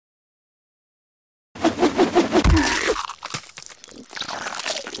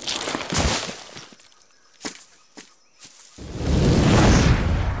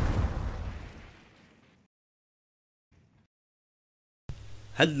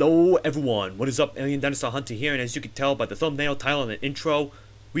Hello everyone, what is up? Alien Dinosaur Hunter here, and as you can tell by the thumbnail, title, and the intro,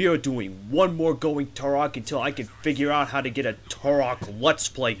 we are doing one more going Turok until I can figure out how to get a Turok Let's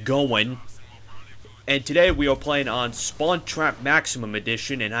Play going. And today we are playing on Spawn Trap Maximum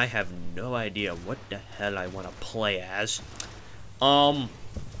Edition, and I have no idea what the hell I want to play as.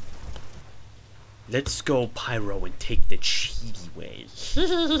 Let's go Pyro and take the cheaty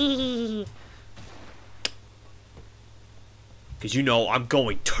way. Because you know, I'm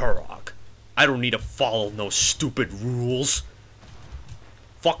going Turok. I don't need to follow no stupid rules.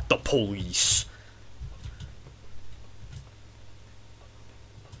 Fuck the police.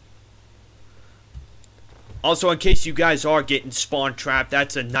 Also, in case you guys are getting spawn trapped,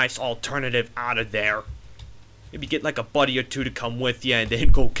 that's a nice alternative out of there. Maybe get like a buddy or two to come with you and then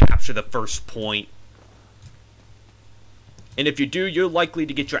go capture the first point. And if you do, you're likely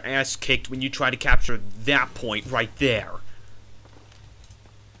to get your ass kicked when you try to capture that point right there.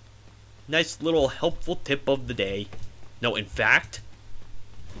 Nice little helpful tip of the day. No, in fact,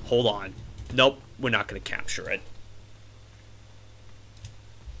 hold on. Nope, we're not going to capture it.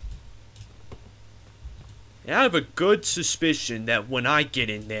 And I have a good suspicion that when I get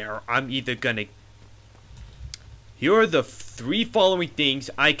in there, I'm either going to... Here are the three following things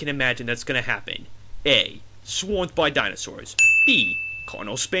I can imagine that's going to happen. A. Swarmed by dinosaurs. B.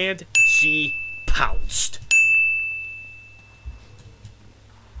 Carno spammed. C. Pounced.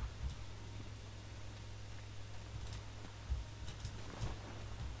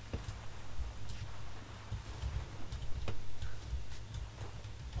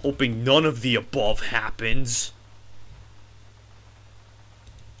 Hoping none of the above happens.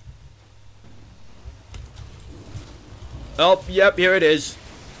 Oh, yep, here it is.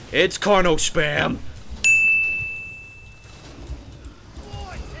 It's Carno spam.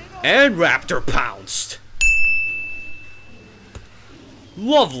 And Raptor pounced.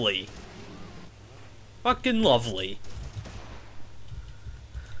 Lovely. Fucking lovely.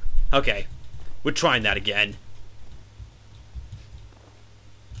 Okay, we're trying that again.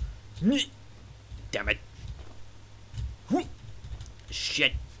 Damn it.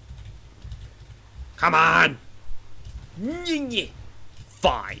 Shit. Come on.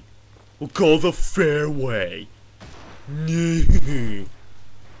 Fine. We'll go the fair way.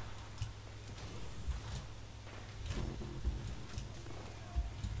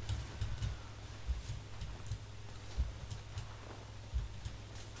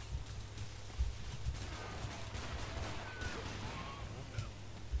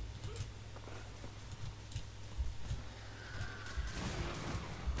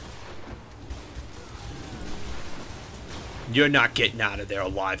 You're not getting out of there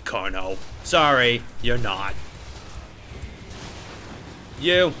alive, Carno. Sorry, you're not.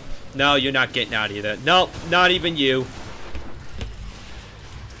 You? No, you're not getting out of there. Nope, not even you.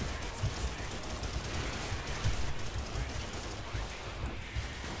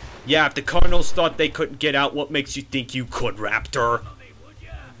 Yeah, if the Cardinals thought they couldn't get out, what makes you think you could, Raptor?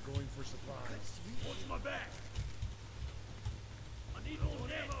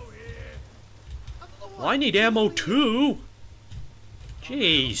 Well, I need ammo too.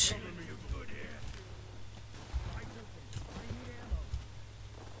 Jeez.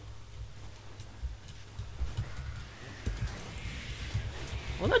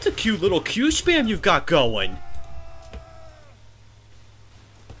 Well, that's a cute little Q spam you've got going.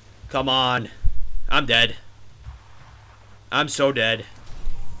 Come on. I'm dead. I'm so dead.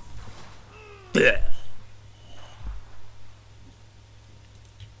 Blech.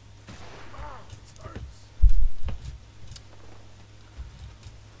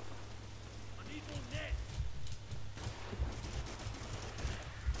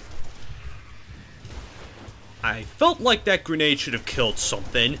 I felt like that grenade should have killed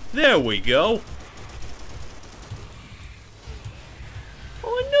something. There we go.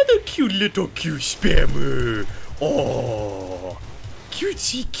 Oh, another cute little Q spammer. Oh,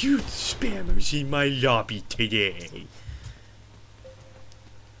 cutesy cute spammers in my lobby today.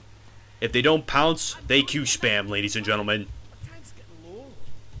 If they don't pounce, they Q spam, ladies and gentlemen.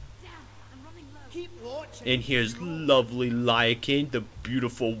 And here's lovely Lycan, the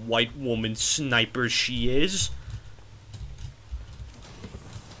beautiful white woman sniper she is.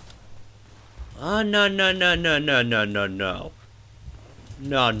 Oh, no. No.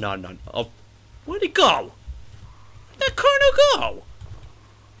 Oh, where'd he go? Where'd that Carno go?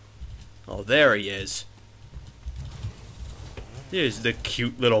 Oh, there he is. There's the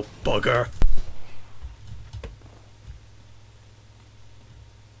cute little bugger.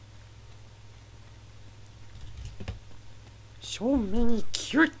 So many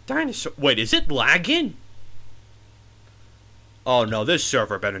cute dinosaurs. Wait, is it lagging? Oh no, this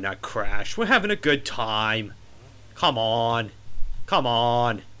server better not crash. We're having a good time. Come on. Come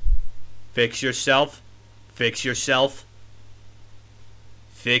on. Fix yourself. Fix yourself.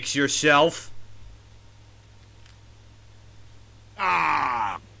 Fix yourself.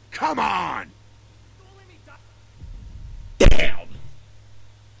 Ah, come on!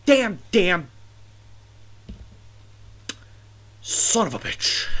 Damn. Damn. Son of a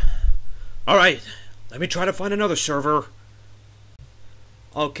bitch. Alright, let me try to find another server.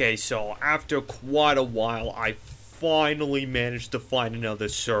 Okay, so after quite a while, I finally managed to find another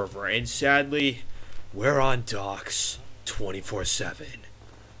server. And sadly, we're on docks 24/7.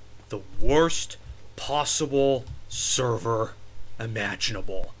 The worst possible server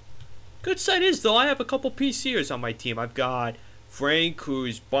imaginable. Good side is, though, I have a couple PCers on my team. I've got Frank,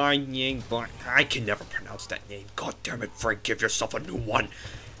 who's Banying, I can never pronounce that name. God damn it, Frank, give yourself a new one.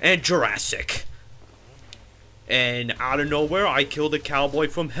 And Jurassic. And out of nowhere, I killed a cowboy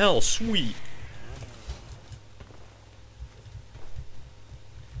from hell. Sweet.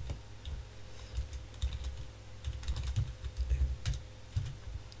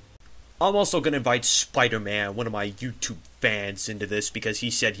 I'm also going to invite Spider-Man, one of my YouTube fans, into this because he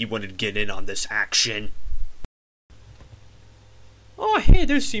said he wanted to get in on this action. Oh, hey,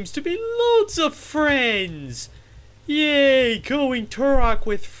 there seems to be loads of friends. Yay, going Turok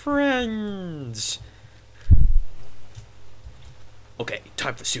with friends. Okay,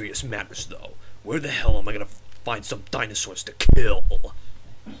 time for serious matters, though. Where the hell am I going to find some dinosaurs to kill?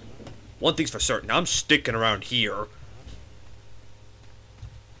 One thing's for certain, I'm sticking around here.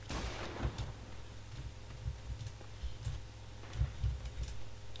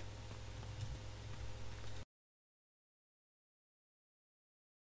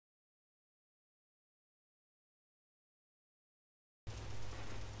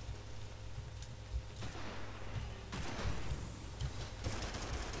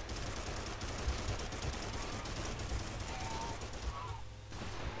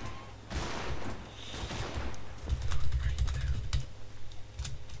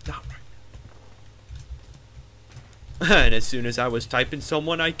 And as soon as I was typing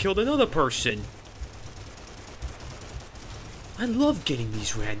someone, I killed another person. I love getting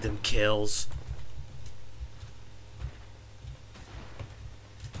these random kills.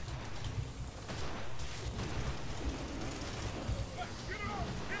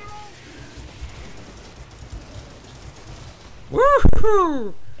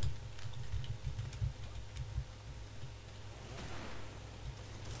 Woohoo!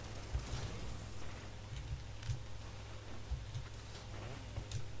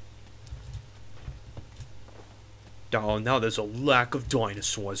 Oh, now there's a lack of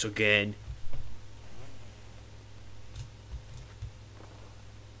dinosaurs again.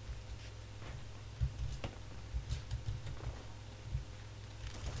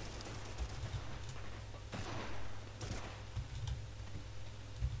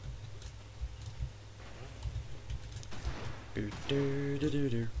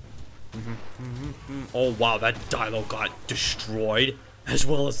 Oh wow, that Dilo got destroyed, as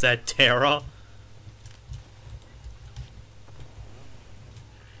well as that Terra.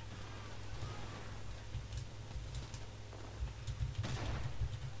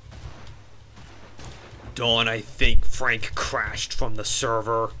 Dawn, I think Frank crashed from the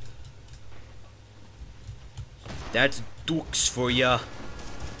server. That's Dukes for ya.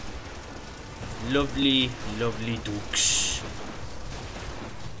 Lovely, lovely Dukes.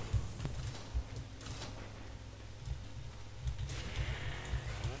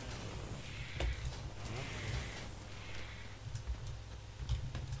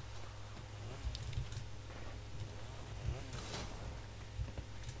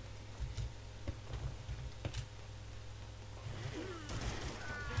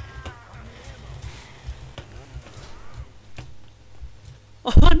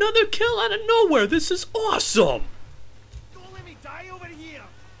 Another kill out of nowhere! This is awesome! Don't let me die over here!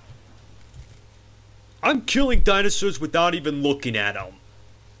 I'm killing dinosaurs without even looking at them.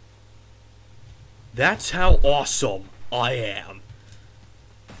 That's how awesome I am.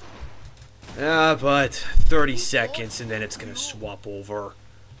 But 30 seconds and then it's gonna swap over.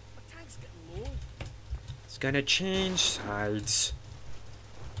 Tank's getting low. It's gonna change sides.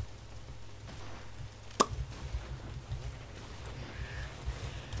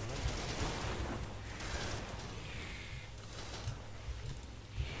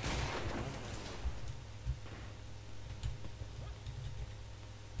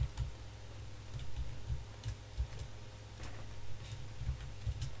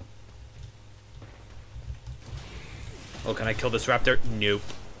 Oh, can I kill this raptor? Nope.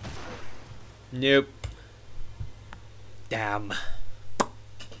 Nope. Damn.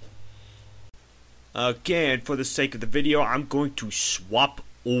 Again, for the sake of the video, I'm going to swap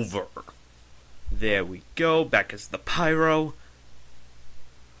over. There we go, back as the Pyro.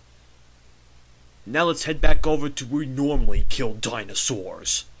 Now let's head back over to where we normally kill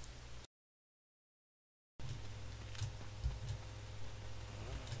dinosaurs.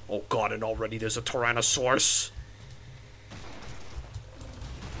 Oh god, and already there's a Tyrannosaurus.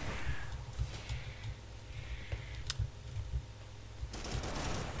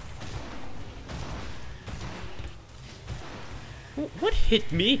 What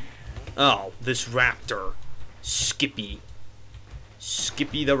hit me? Oh, this raptor. Skippy.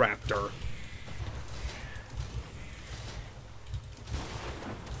 Skippy the raptor.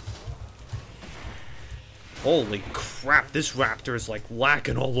 Holy crap, this raptor is like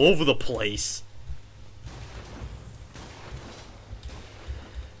lacking all over the place.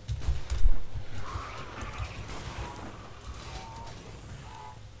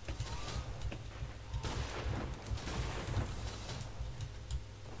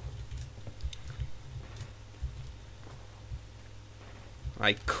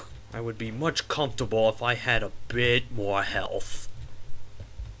 I would be much comfortable if I had a bit more health.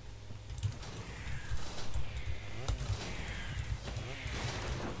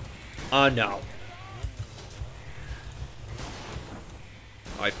 No.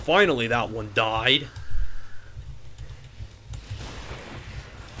 Alright, finally that one died.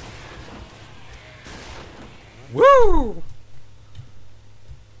 Woo!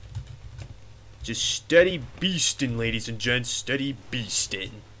 Just steady beastin', ladies and gents. Steady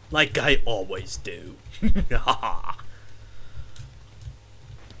beastin'. Like I always do. Stay behind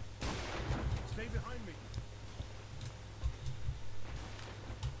me.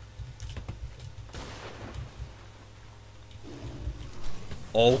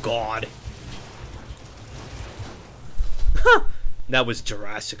 Oh god. That was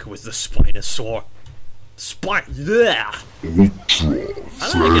Jurassic, it was the Spinosaur. Yeah. How did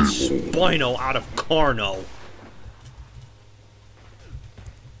I get Spino out of Carno?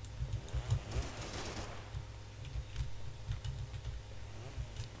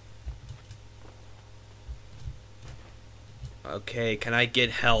 Okay, can I get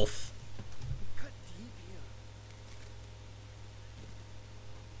health? Cut deep here.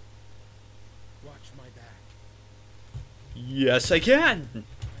 Watch my back. Yes, I can. I'm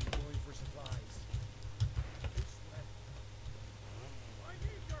going for supplies. This way. I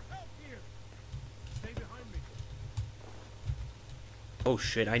need your help here. Stay behind me. Oh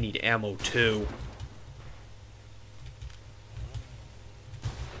shit, I need ammo too.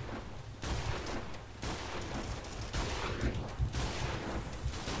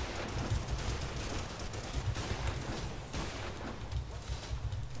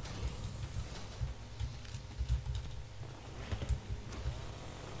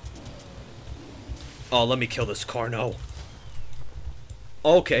 Oh, let me kill this Carno.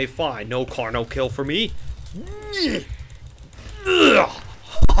 Okay, fine. No Carno kill for me.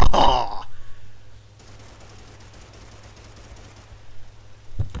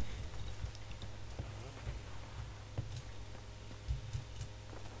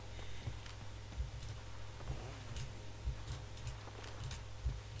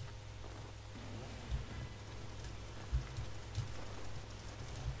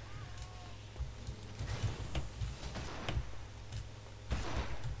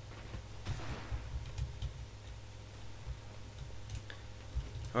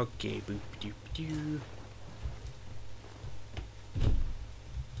 Okay, boop doop doo.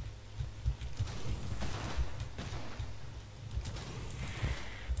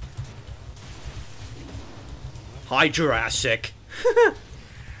 Hi, Jurassic.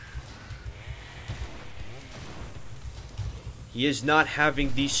 He is not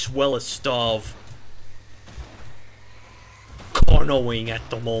having the swellest of carnoing at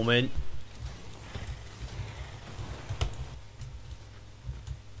the moment.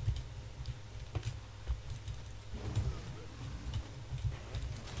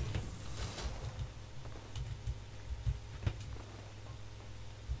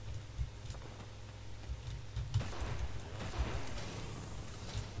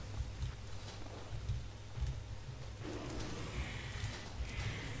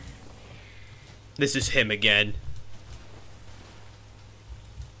 This is him again.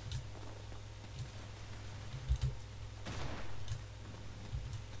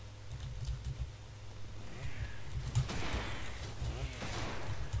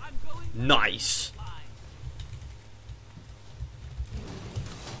 Nice.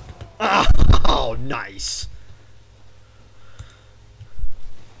 Oh, nice.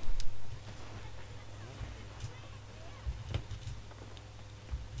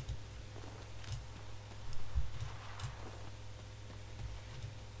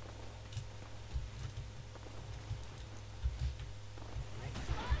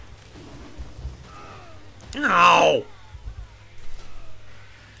 Ow!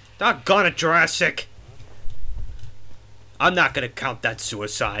 Doggone it, Jurassic. I'm not gonna count that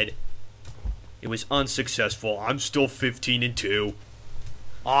suicide. It was unsuccessful. I'm still 15-2.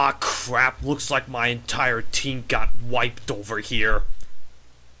 Aw, crap. Looks like my entire team got wiped over here.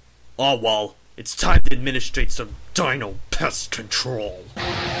 Oh well. It's time to administrate some dino pest control.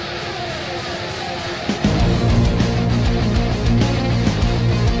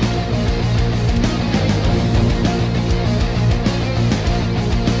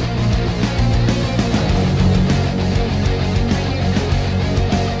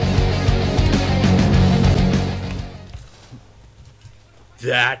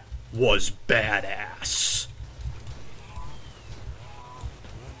 That was badass.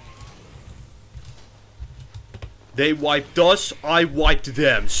 They wiped us, I wiped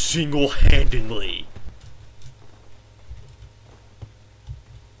them single-handedly.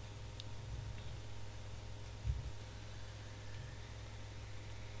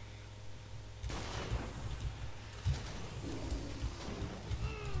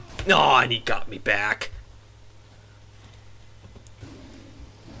 Oh, and he got me back.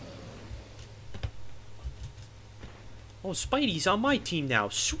 Oh, Spidey's on my team now.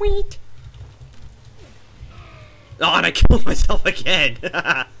 Sweet! Oh, and I killed myself again!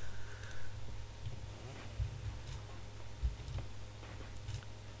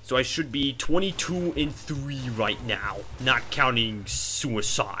 So I should be 22-3 right now, not counting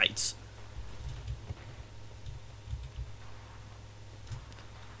suicides.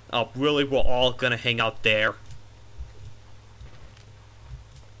 Oh, really? We're all gonna hang out there?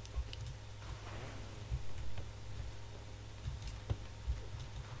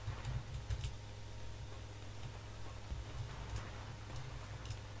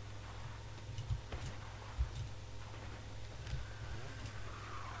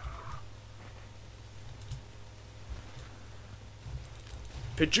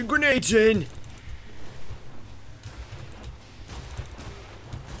 Pitching grenades in!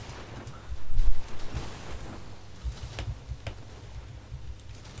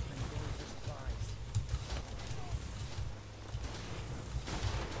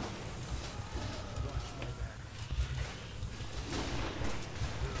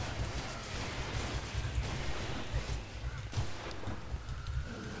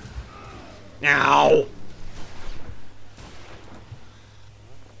 Ow!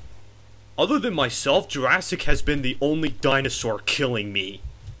 Other than myself, Jurassic has been the only dinosaur killing me.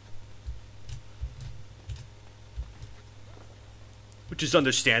 Which is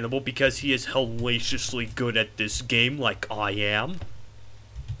understandable because he is hellaciously good at this game like I am.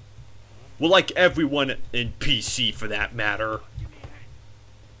 Well, like everyone in PC for that matter.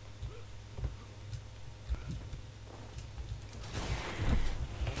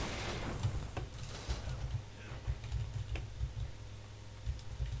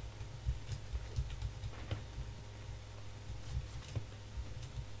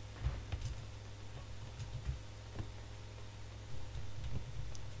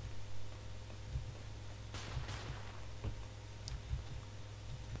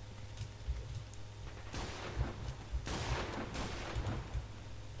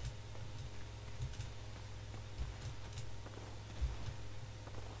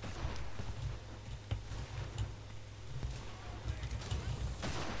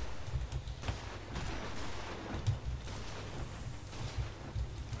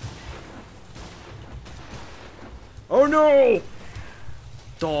 Oh no!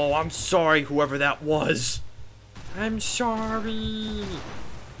 Oh, I'm sorry, whoever that was. I'm sorry.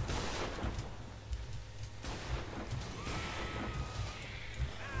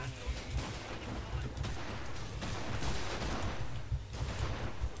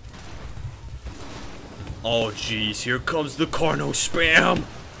 Oh jeez, here comes the Carno spam.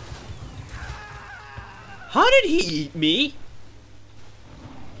 How did he eat me?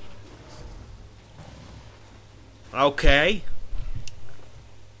 Okay.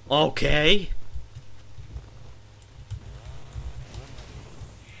 Okay.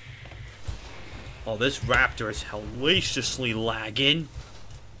 Oh, this raptor is hellaciously lagging.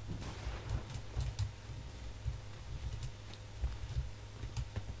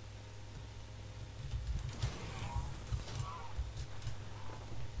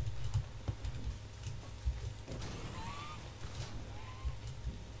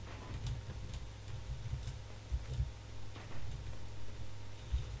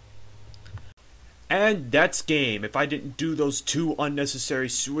 And that's game. If I didn't do those 2 unnecessary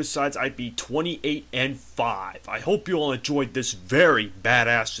suicides, I'd be 28-5. I hope you all enjoyed this very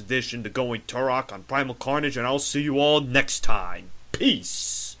badass addition to Going Turok on Primal Carnage, and I'll see you all next time.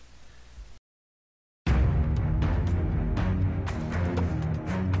 Peace!